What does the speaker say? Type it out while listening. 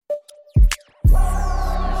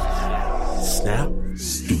Snap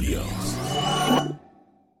Studios.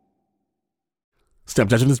 Snap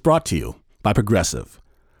Judgment is brought to you by Progressive,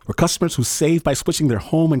 where customers who save by switching their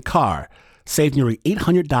home and car save nearly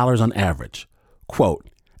 $800 on average. Quote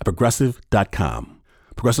at Progressive.com.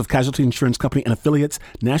 Progressive Casualty Insurance Company and affiliates,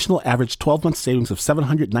 national average 12-month savings of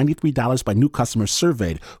 $793 by new customers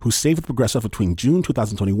surveyed who saved with Progressive between June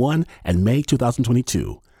 2021 and May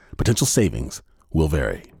 2022. Potential savings will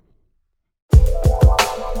vary.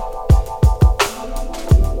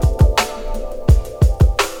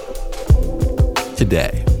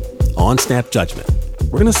 Today, on Snap Judgment,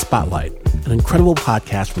 we're going to spotlight an incredible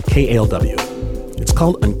podcast from KALW. It's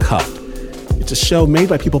called Uncuffed. It's a show made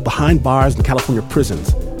by people behind bars in California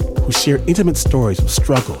prisons who share intimate stories of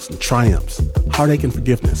struggles and triumphs, heartache and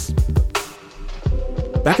forgiveness.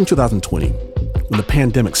 Back in 2020, when the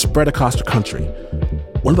pandemic spread across the country,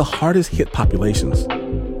 one of the hardest hit populations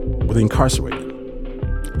were the incarcerated.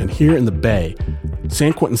 And here in the Bay,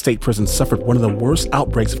 San Quentin State Prison suffered one of the worst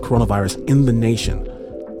outbreaks of coronavirus in the nation,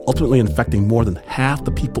 ultimately infecting more than half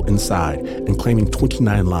the people inside and claiming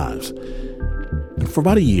 29 lives. And for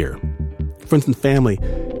about a year, friends and family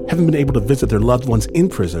haven't been able to visit their loved ones in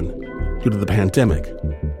prison due to the pandemic.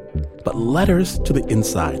 But letters to the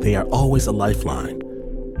inside, they are always a lifeline,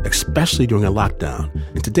 especially during a lockdown.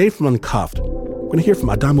 And today from Uncuffed, we're going to hear from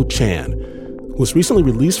Adamu Chan, who was recently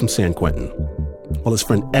released from San Quentin, while his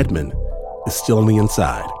friend Edmund is still on the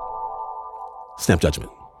inside. Snap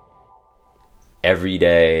Judgment. Every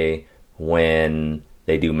day when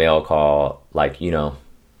they do mail call, like, you're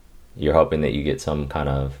hoping that you get some kind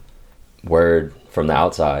of word from the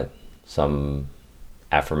outside, some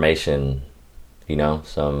affirmation,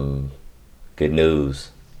 some good news,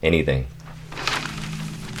 anything.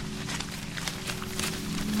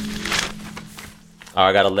 Oh,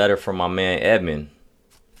 I got a letter from my man Edmund,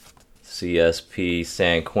 CSP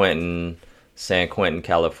San Quentin,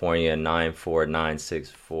 California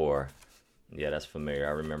 94964. Yeah, that's familiar.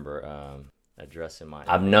 I remember addressing my...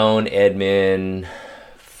 I've known Edmund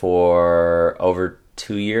for over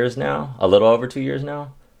 2 years now, a little over 2 years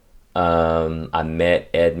now. I met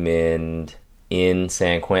Edmund in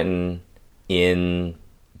San Quentin in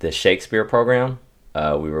the Shakespeare program.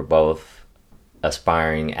 We were both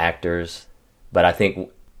aspiring actors, but I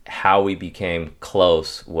think how we became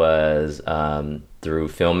close was through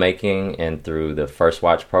filmmaking and through the First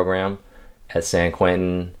Watch program at San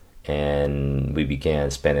Quentin, and we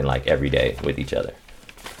began spending like every day with each other.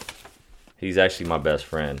 He's actually my best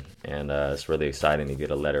friend, and it's really exciting to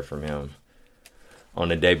get a letter from him on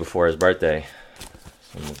the day before his birthday.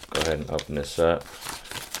 So I'm going to go ahead and open this up.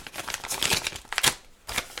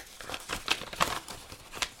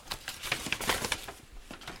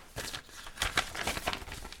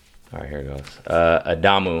 All right, here it goes.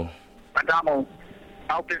 Adamu.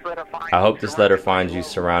 I hope this letter finds you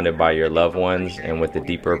surrounded by your loved ones and with a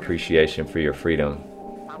deeper appreciation for your freedom.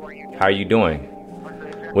 How are you doing?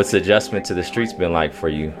 What's the adjustment to the streets been like for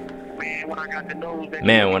you?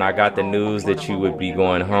 Man, when I got the news that you would be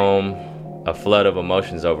going home, a flood of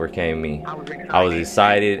emotions overcame me. I was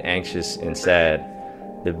excited, anxious, and sad.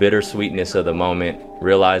 The bittersweetness of the moment,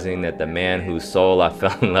 realizing that the man whose soul I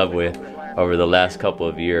fell in love with over the last couple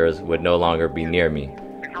of years would no longer be near me.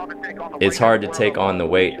 It's hard to take on the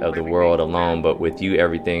weight of the world alone, but with you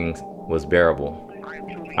everything was bearable.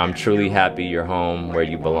 I'm truly happy you're home where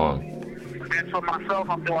you belong.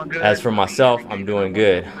 As for myself, I'm doing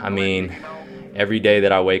good. I mean, every day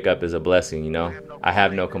that I wake up is a blessing, I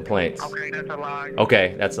have no complaints.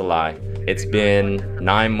 Okay, that's a lie. It's been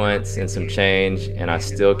 9 months and some change, and I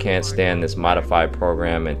still can't stand this modified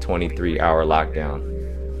program and 23-hour lockdown.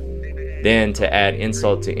 Then, to add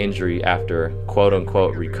insult to injury, after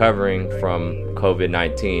quote-unquote recovering from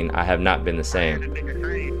COVID-19, I have not been the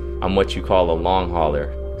same. I'm what you call a long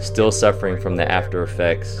hauler, still suffering from the after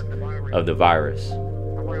effects of the virus.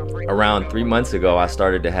 Around 3 months ago, I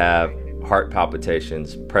started to have heart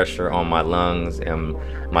palpitations, pressure on my lungs, and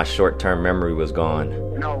my short-term memory was gone.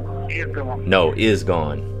 No, is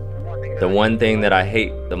gone. The one thing that I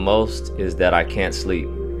hate the most is that I can't sleep.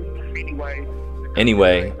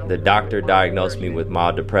 Anyway, the doctor diagnosed me with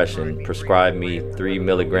mild depression, prescribed me 3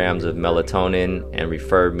 milligrams of melatonin, and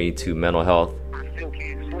referred me to mental health.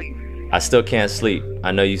 I still can't sleep.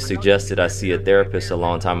 I know you suggested I see a therapist a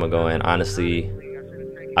long time ago, and honestly,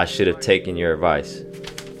 I should have taken your advice.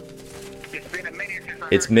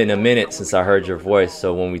 It's been a minute since I heard your voice,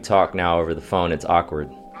 so when we talk now over the phone, it's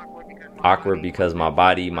awkward. Awkward because my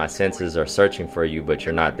body, my senses are searching for you, but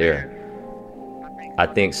you're not there. I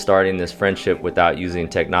think starting this friendship without using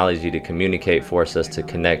technology to communicate forced us to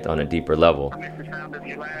connect on a deeper level.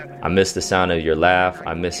 I miss the sound of your laugh.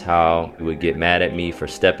 I miss how you would get mad at me for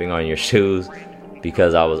stepping on your shoes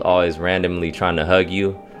because I was always randomly trying to hug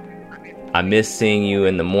you. I miss seeing you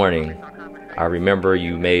in the morning. I remember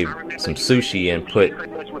you made some sushi and put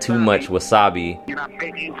too much wasabi,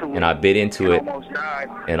 and I bit into it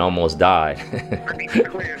and almost died.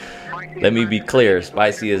 Let me be clear,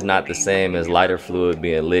 spicy is not the same as lighter fluid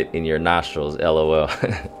being lit in your nostrils, LOL.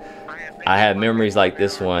 I have memories like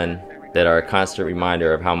this one that are a constant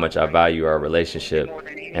reminder of how much I value our relationship,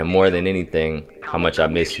 and more than anything, how much I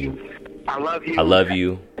miss you. I love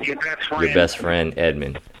you. Your best friend,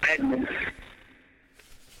 Edmund.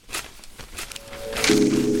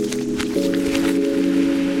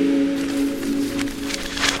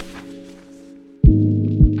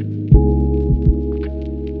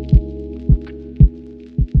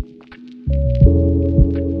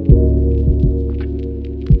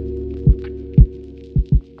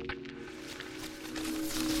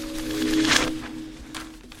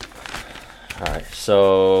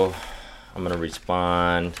 So I'm gonna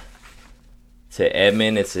respond to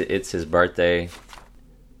Edmund. It's his birthday,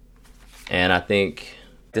 and I think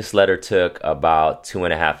this letter took about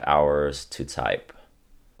 2.5 hours to type.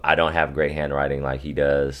 I don't have great handwriting like he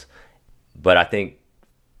does, but I think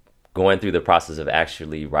going through the process of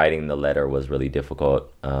actually writing the letter was really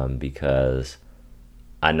difficult because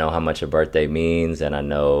I know how much a birthday means, and I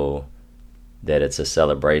know that it's a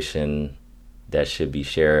celebration that should be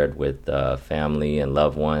shared with family and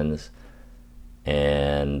loved ones.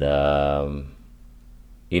 And, I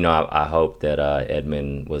hope that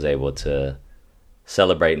Edmund was able to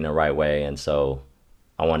celebrate in the right way. And so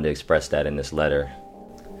I wanted to express that in this letter.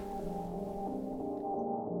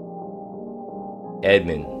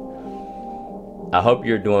 Edmund, I hope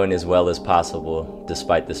you're doing as well as possible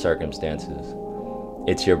despite the circumstances.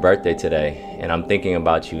 It's your birthday today, and I'm thinking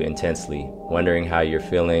about you intensely, wondering how you're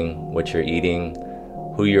feeling, what you're eating,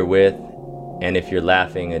 who you're with, and if you're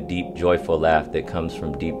laughing a deep, joyful laugh that comes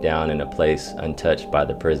from deep down in a place untouched by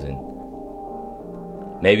the prison.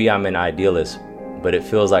 Maybe I'm an idealist, but it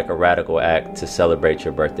feels like a radical act to celebrate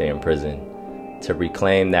your birthday in prison, to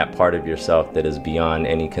reclaim that part of yourself that is beyond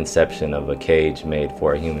any conception of a cage made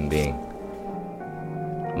for a human being.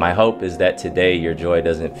 My hope is that today your joy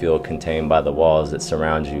doesn't feel contained by the walls that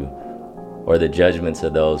surround you or the judgments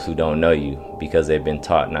of those who don't know you because they've been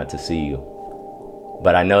taught not to see you.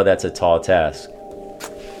 But I know that's a tall task.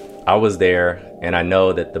 I was there, and I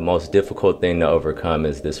know that the most difficult thing to overcome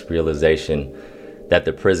is this realization that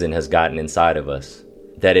the prison has gotten inside of us,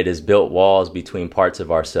 that it has built walls between parts of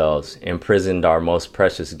ourselves, imprisoned our most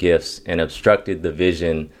precious gifts, and obstructed the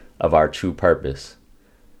vision of our true purpose.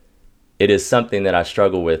 It is something that I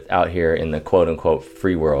struggle with out here in the quote-unquote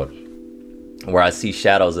free world, where I see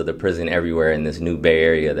shadows of the prison everywhere in this new Bay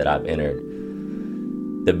Area that I've entered.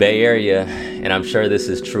 The Bay Area, and I'm sure this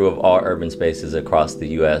is true of all urban spaces across the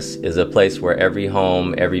U.S., is a place where every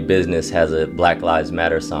home, every business has a Black Lives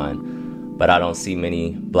Matter sign, but I don't see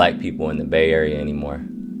many Black people in the Bay Area anymore.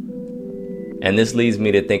 And this leads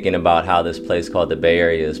me to thinking about how this place called the Bay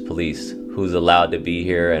Area is policed, who's allowed to be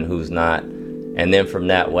here and who's not. And then from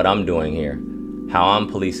that, what I'm doing here, how I'm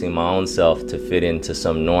policing my own self to fit into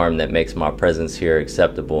some norm that makes my presence here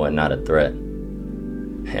acceptable and not a threat.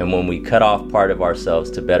 And when we cut off part of ourselves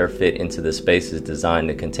to better fit into the spaces designed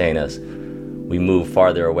to contain us, we move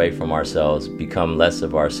farther away from ourselves, become less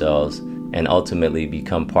of ourselves, and ultimately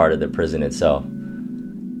become part of the prison itself.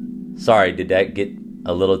 Sorry, did that get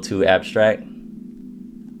a little too abstract?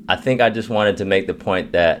 I think I just wanted to make the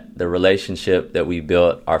point that the relationship that we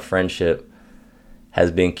built, our friendship, has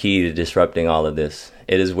been key to disrupting all of this.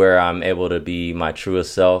 It is where I'm able to be my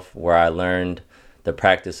truest self, where I learned the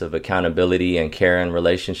practice of accountability and care in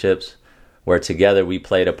relationships, where together we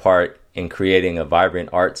played a part in creating a vibrant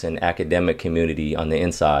arts and academic community on the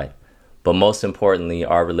inside. But most importantly,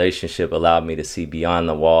 our relationship allowed me to see beyond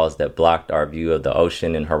the walls that blocked our view of the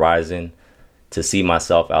ocean and horizon, to see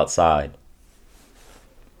myself outside.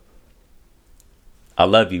 I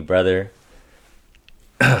love you, brother.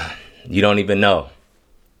 You don't even know.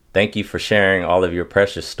 Thank you for sharing all of your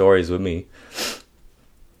precious stories with me.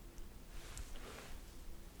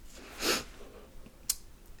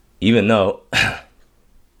 Even though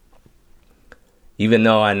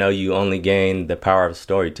I know you only gain the power of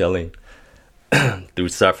storytelling through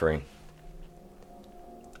suffering.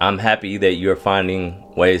 I'm happy that you're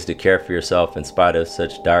finding ways to care for yourself in spite of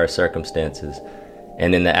such dire circumstances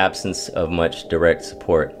and in the absence of much direct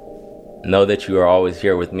support. Know that you are always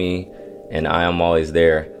here with me, and I am always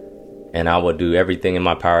there. and I will do everything in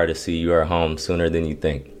my power to see you are home sooner than you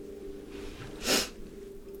think.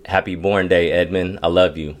 Happy born day, Edmund. I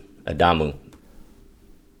love you. Adamu.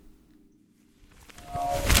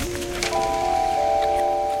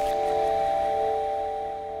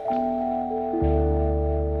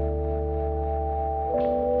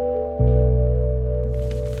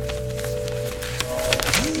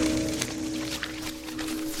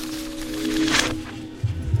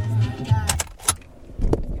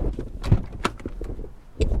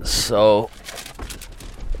 So,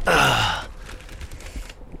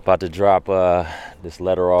 about to drop this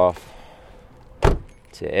letter off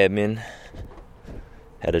to Edmund.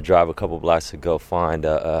 Had to drive a couple blocks to go find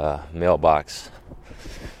a mailbox.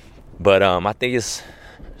 But I think it's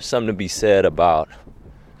something to be said about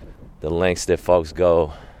the lengths that folks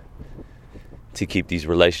go to keep these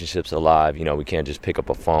relationships alive. You know, we can't just pick up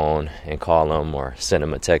a phone and call them or send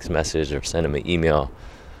them a text message or send them an email.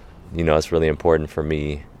 You know, it's really important for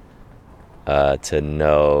me to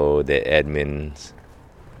know that Edmund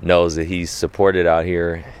knows that he's supported out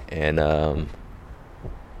here and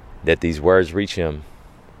that these words reach him.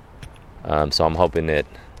 So I'm hoping that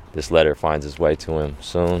this letter finds its way to him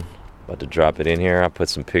soon. About to drop it in here. I put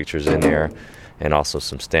some pictures in there and also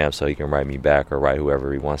some stamps so he can write me back or write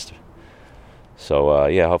whoever he wants to. So,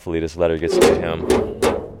 yeah, hopefully this letter gets to him.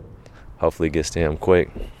 Hopefully it gets to him quick.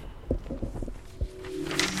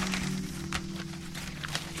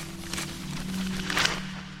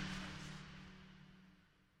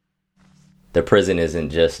 The prison isn't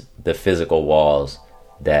just the physical walls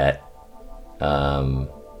that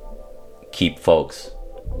keep folks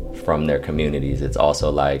from their communities. It's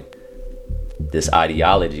also like this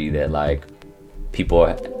ideology that like people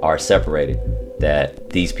are separated, that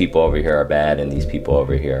these people over here are bad and these people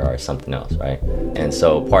over here are something else, right? And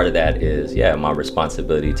so part of that is, my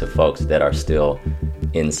responsibility to folks that are still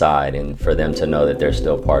inside, and for them to know that they're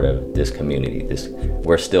still part of this community.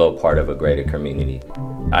 We're still part of a greater community.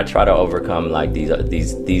 I try to overcome like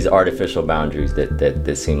these artificial boundaries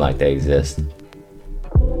that seem like they exist.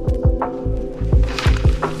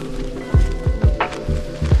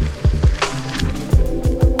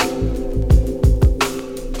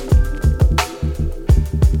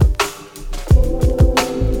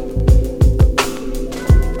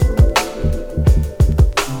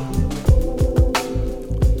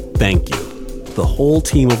 Thank you, the whole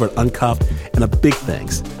team over at Uncuffed, and a big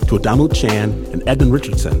thanks to Adamu Chan and Edmund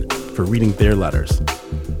Richardson for reading their letters.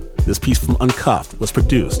 This piece from Uncuffed was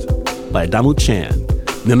produced by Adamu Chan,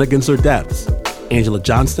 Nina Ginzer-Debs, Angela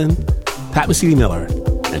Johnston, Pat Mesiti-Miller,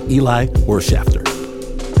 and Eli Worshafter.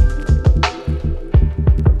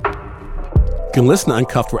 You can listen to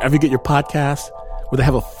Uncuffed wherever you get your podcasts, where they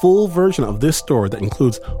have a full version of this story that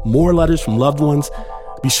includes more letters from loved ones.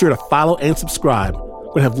 Be sure to follow and subscribe.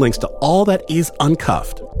 We'll have links to all that is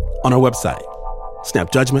Uncuffed on our website,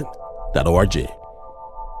 snapjudgment.org.